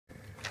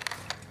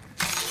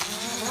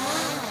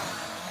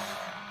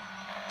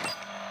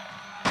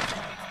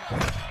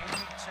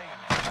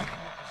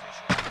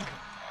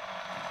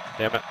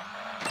Damn it.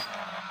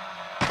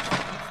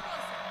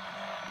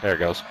 There it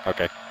goes.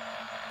 Okay.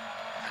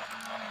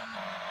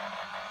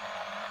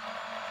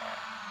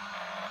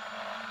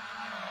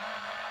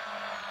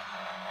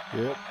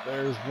 Yep,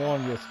 there's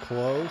one that's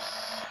close.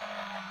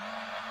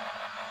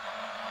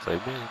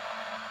 Save me.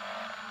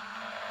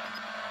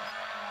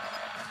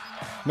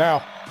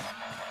 Now.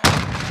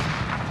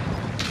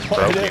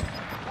 Broke Hit him. it.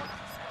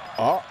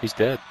 Oh. He's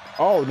dead.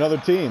 Oh, another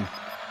team.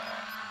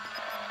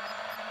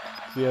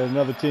 Yeah,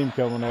 another team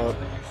coming up.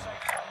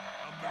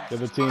 The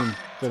other team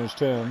finished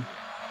him.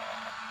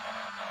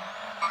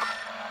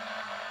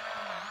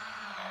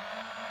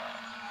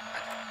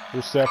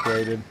 We're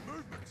separated.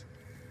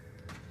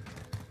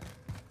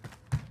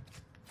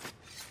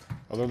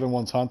 Oh, they're the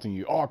ones hunting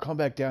you. Oh, come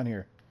back down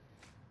here.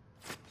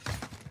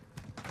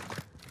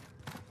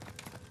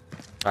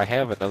 I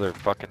have another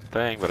fucking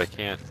thing, but I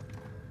can't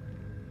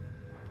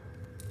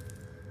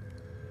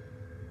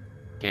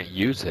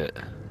use it.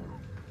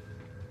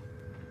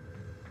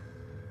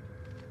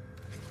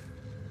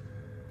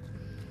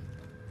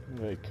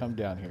 Wait, come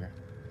down here.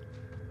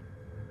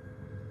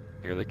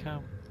 Here they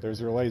come. There's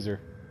their laser.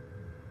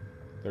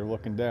 They're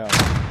looking down.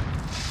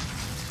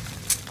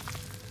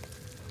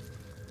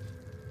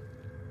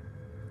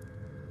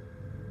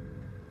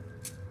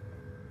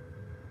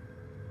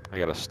 I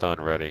got a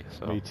stun ready,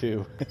 so. Me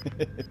too.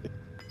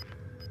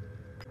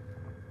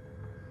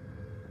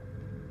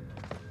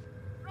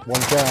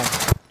 One down.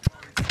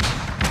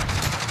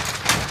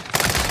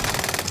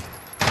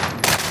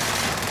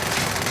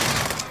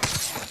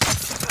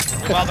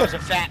 Your mother's a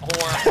fat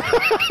whore.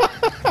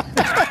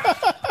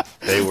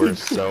 They were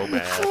so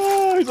mad.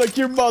 Oh, he's like,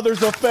 your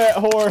mother's a fat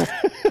whore.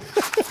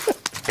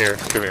 Here,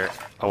 come here.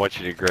 I want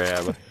you to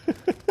grab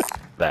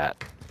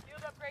that.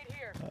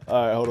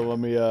 Alright, hold on, let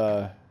me get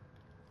a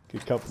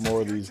couple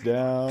more of these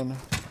down.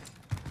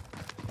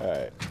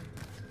 Alright.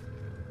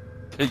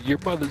 Your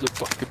mother's a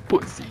fucking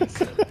pussy.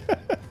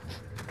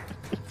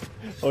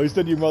 Oh, he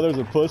said your mother's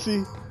a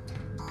pussy?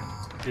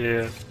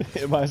 Yeah.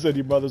 Mine said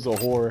your mother's a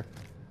whore.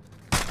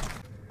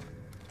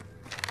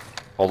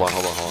 Hold on.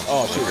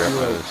 Oh, shit, grab too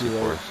my late, other too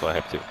late. C4, so I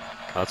have to. No,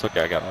 that's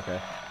okay, I got it. Okay.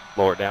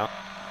 Lower it down.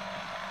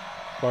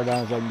 Far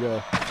down as I can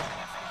go.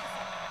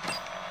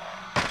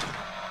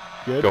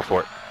 Good? Go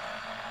for it.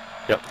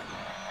 Yep.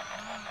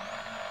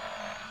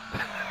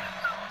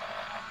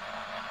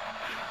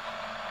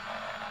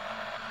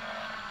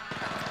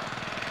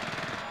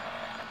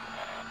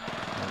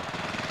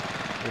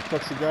 Where the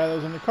fuck's the guy that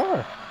was in the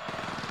car?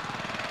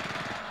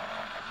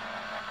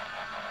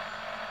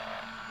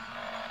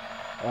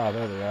 Oh,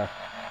 there they are.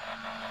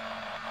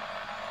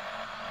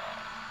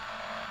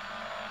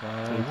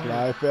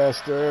 Fly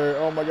faster.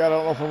 Oh my god, I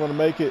don't know if I'm gonna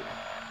make it.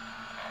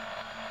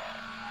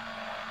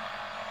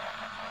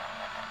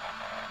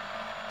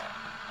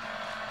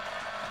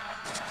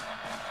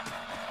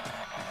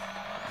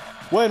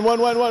 Win. I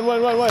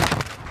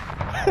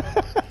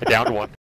downed one.